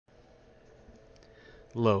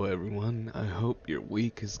Hello everyone, I hope your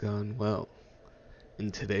week has gone well.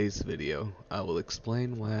 In today's video, I will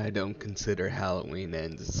explain why I don't consider Halloween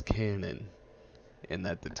Ends as canon, and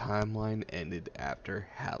that the timeline ended after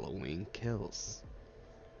Halloween Kills.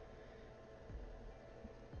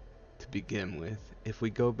 To begin with, if we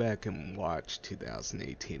go back and watch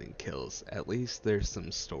 2018 and Kills, at least there's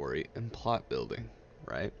some story and plot building,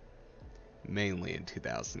 right? Mainly in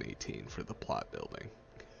 2018 for the plot building.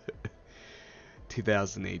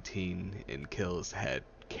 2018 in Kills had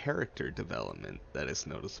character development that is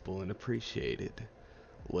noticeable and appreciated.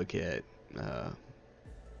 Look at uh,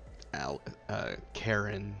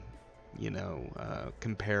 Karen,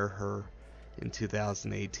 compare her in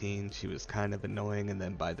 2018. She was kind of annoying, and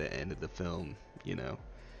then by the end of the film, you know,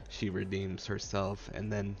 she redeems herself.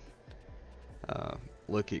 And then uh,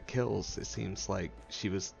 look at Kills. It seems like she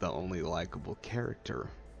was the only likable character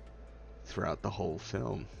throughout the whole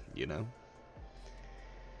film, you know?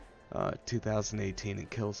 2018 and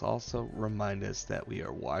Kills also remind us that we're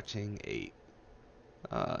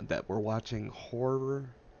watching horror,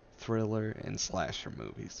 thriller, and slasher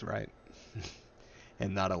movies, right?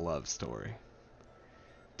 And not a love story.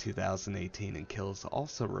 2018 and Kills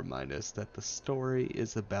also remind us that the story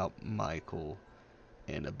is about Michael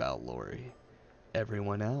and about Laurie.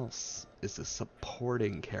 Everyone else is a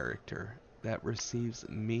supporting character that receives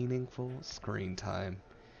meaningful screen time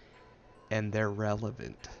and they're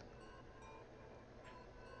relevant.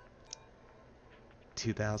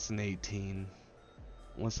 2018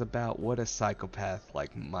 was about what a psychopath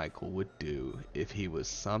like Michael would do if he was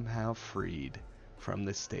somehow freed from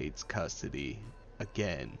the state's custody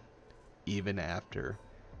again, even after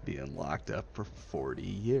being locked up for 40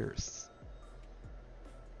 years.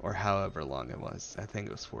 Or however long it was. I think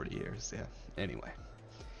it was 40 years, yeah. Anyway,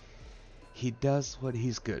 he does what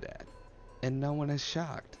he's good at, and no one is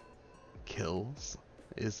shocked. Kills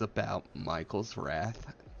is about Michael's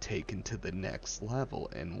wrath taken to the next level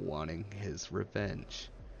and wanting his revenge.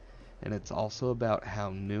 And it's also about how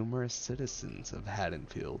numerous citizens of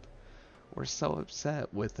Haddonfield were so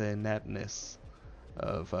upset with the ineptness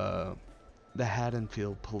of the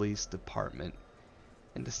Haddonfield Police Department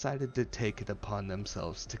and decided to take it upon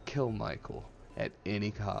themselves to kill Michael at any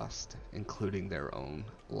cost, including their own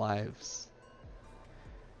lives.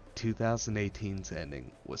 2018's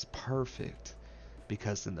ending was perfect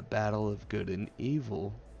because in the battle of good and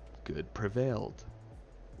evil, good prevailed.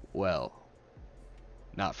 Well,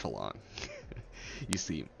 not for long. You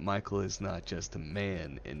see, Michael is not just a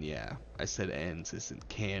man, and yeah, I said ends isn't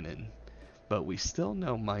canon, but we still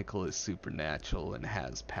know Michael is supernatural and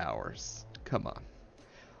has powers. Come on.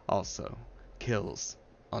 Also, Kills,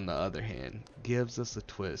 on the other hand, gives us a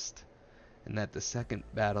twist, and that the second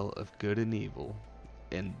battle of good and evil,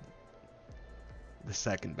 in the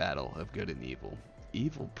second battle of good and evil,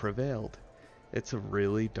 evil prevailed. It's a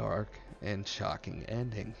really dark and shocking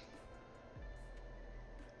ending.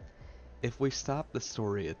 If we stop the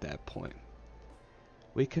story at that point,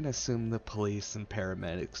 we can assume the police and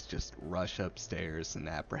paramedics just rush upstairs and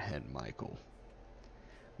apprehend Michael.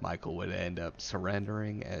 Michael would end up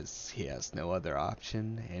surrendering as he has no other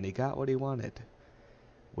option, and he got what he wanted,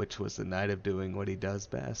 which was a night of doing what he does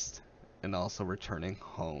best, and also returning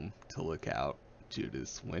home to look out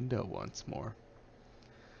Judah's window once more.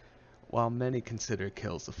 While many consider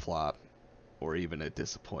Kills a flop, or even a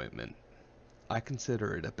disappointment, I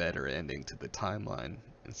consider it a better ending to the timeline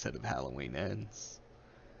instead of Halloween Ends.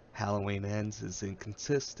 Halloween Ends is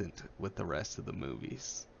inconsistent with the rest of the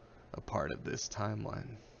movies, a part of this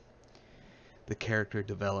timeline. The character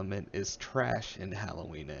development is trash in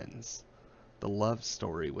Halloween Ends. The love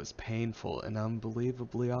story was painful and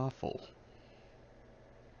unbelievably awful.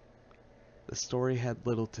 The story had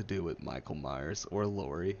little to do with Michael Myers or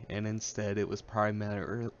Laurie, and instead it was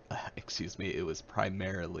primarily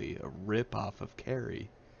a rip-off of Carrie,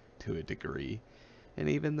 to a degree, and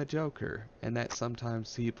even the Joker, and that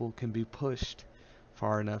sometimes people can be pushed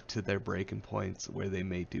far enough to their breaking points where they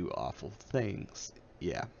may do awful things.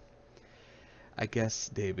 Yeah. I guess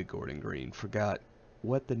David Gordon Green forgot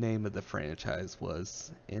what the name of the franchise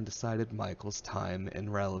was and decided Michael's time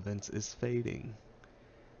and relevance is fading,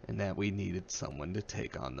 and that we needed someone to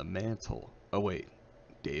take on the mantle. Oh wait,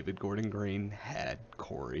 David Gordon Green had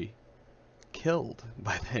Corey killed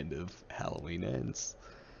by the end of Halloween Ends.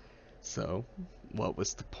 So, what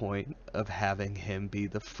was the point of having him be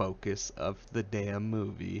the focus of the damn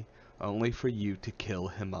movie, only for you to kill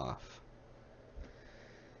him off?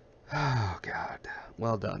 Oh god.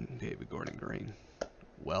 Well done, David Gordon Green.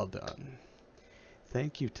 Well done.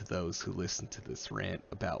 Thank you to those who listened to this rant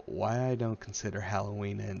about why I don't consider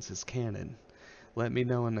Halloween Ends as canon. Let me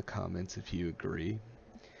know in the comments if you agree.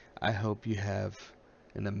 I hope you have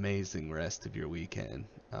an amazing rest of your weekend.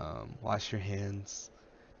 Wash your hands,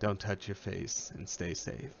 don't touch your face, and stay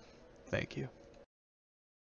safe. Thank you.